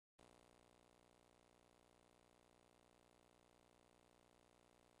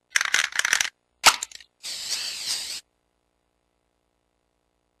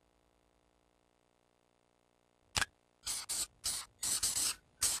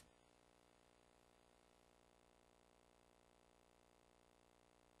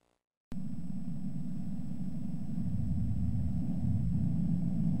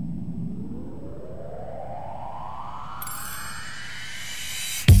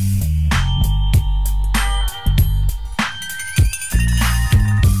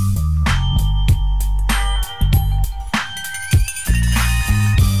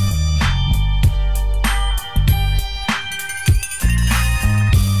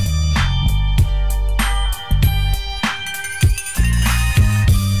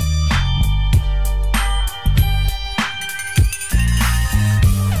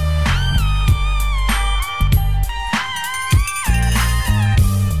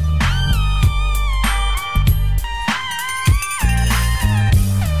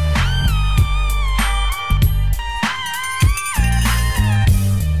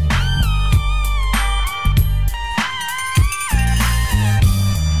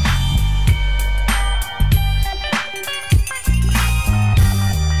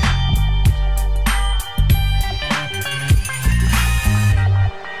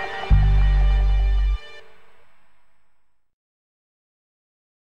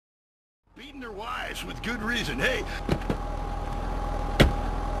Beating their wives with good reason. Hey.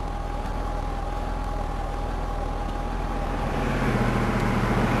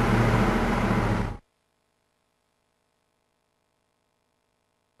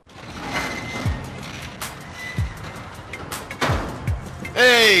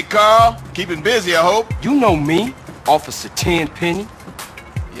 Hey, Carl. Keeping busy, I hope. You know me, Officer Tenpenny.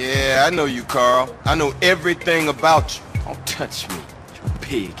 Yeah, I know you, Carl. I know everything about you. Don't touch me, you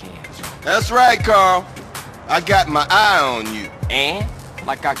pig hands. That's right, Carl. I got my eye on you. And?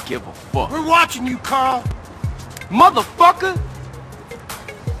 Like I give a fuck. We're watching you, Carl. Motherfucker!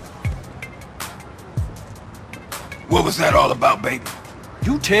 What was that all about, baby?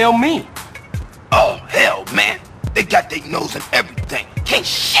 You tell me. Oh, hell, man. They got their nose in everything. Can't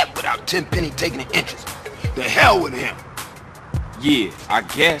shit without Tenpenny taking an interest. The hell with him. Yeah, I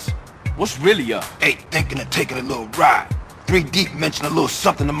guess. What's really up? Hey, thinking of taking a little ride. 3 Deep mentioned a little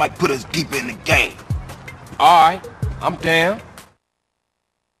something that might put us deeper in the game. Alright, I'm down.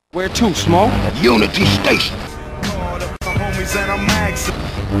 Where to, Smoke? Unity Station. Called up my homies and I'm maxing.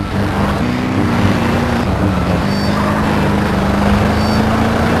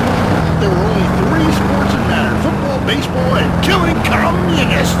 There were only 3 sports that mattered: football, baseball, and killing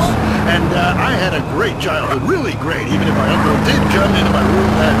communists. And I had a great childhood, really great, even if my uncle did come into my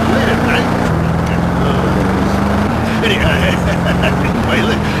room that late at night. Anyway,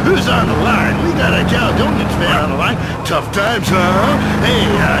 look, who's on the line? We got a Caledonians fan on the line. Tough times, huh?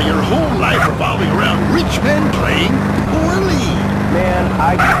 Hey, your whole life revolving around rich men playing poorly.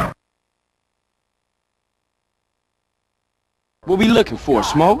 Man, What we looking for,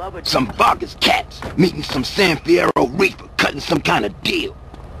 Smoke? Some Vagos cats meeting some San Fierro reefer, cutting some kind of deal.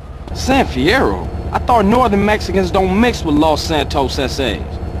 San Fierro? I thought northern Mexicans don't mix with Los Santos SAs.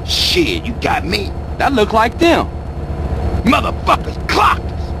 Shit, you got me. That look like them. Motherfuckers clocked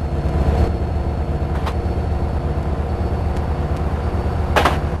us.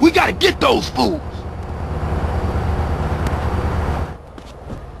 We gotta get those fools.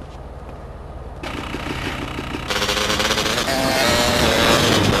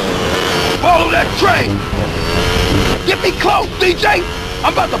 Follow that train. Get me close, CJ.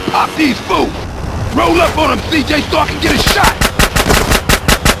 I'm about to pop these fools. Roll up on them, CJ, so I can get a shot.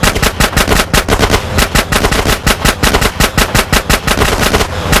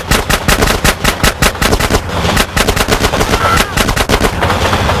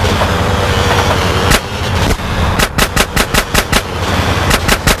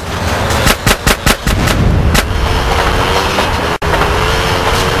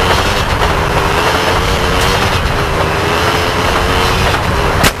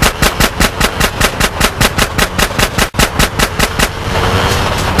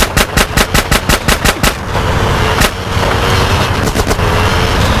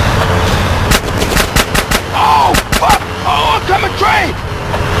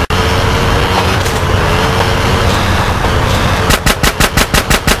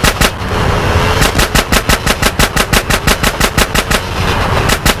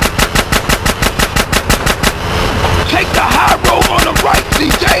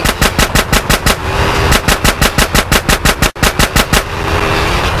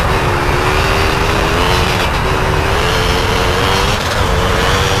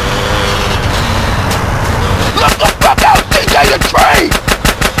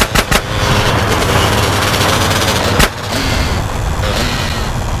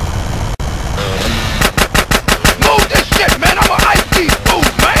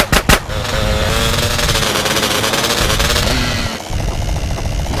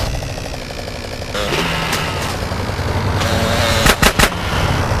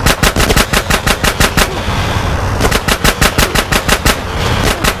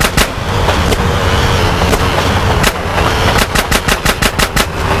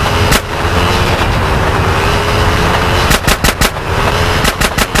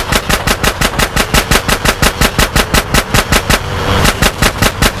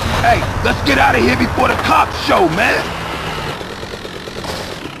 Let's get out of here before the cops show, man!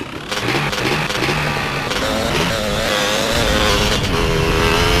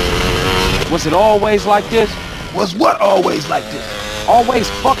 Was it always like this? Was what always like this? Always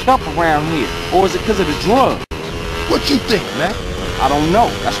fucked up around here? Or is it because of the drugs? What you think, man? I don't know.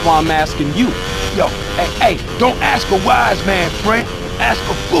 That's why I'm asking you. Yo, hey, don't ask a wise man, friend. Ask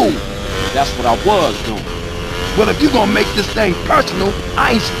a fool. That's what I was doing. Well, if you're gonna make this thing personal,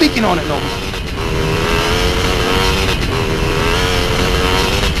 I ain't speaking on it no more.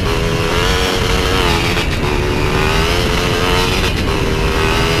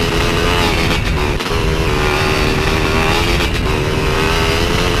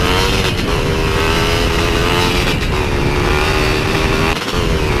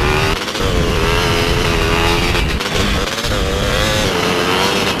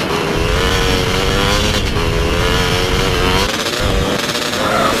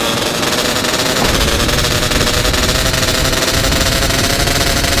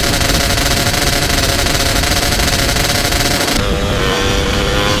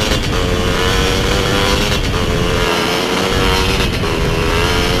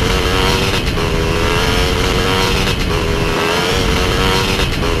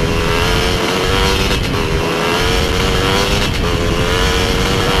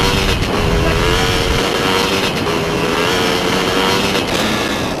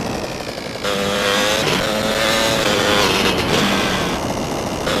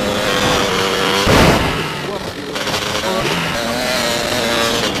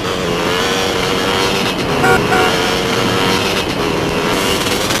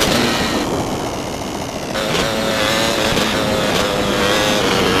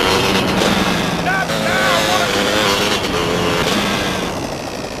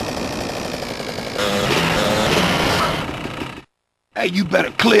 you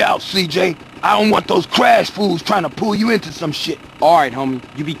better clear out, CJ. I don't want those crash fools trying to pull you into some shit. All right, homie.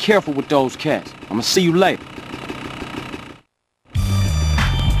 You be careful with those cats. I'ma see you later.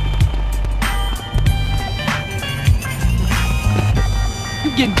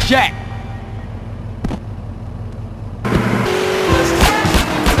 You getting jacked.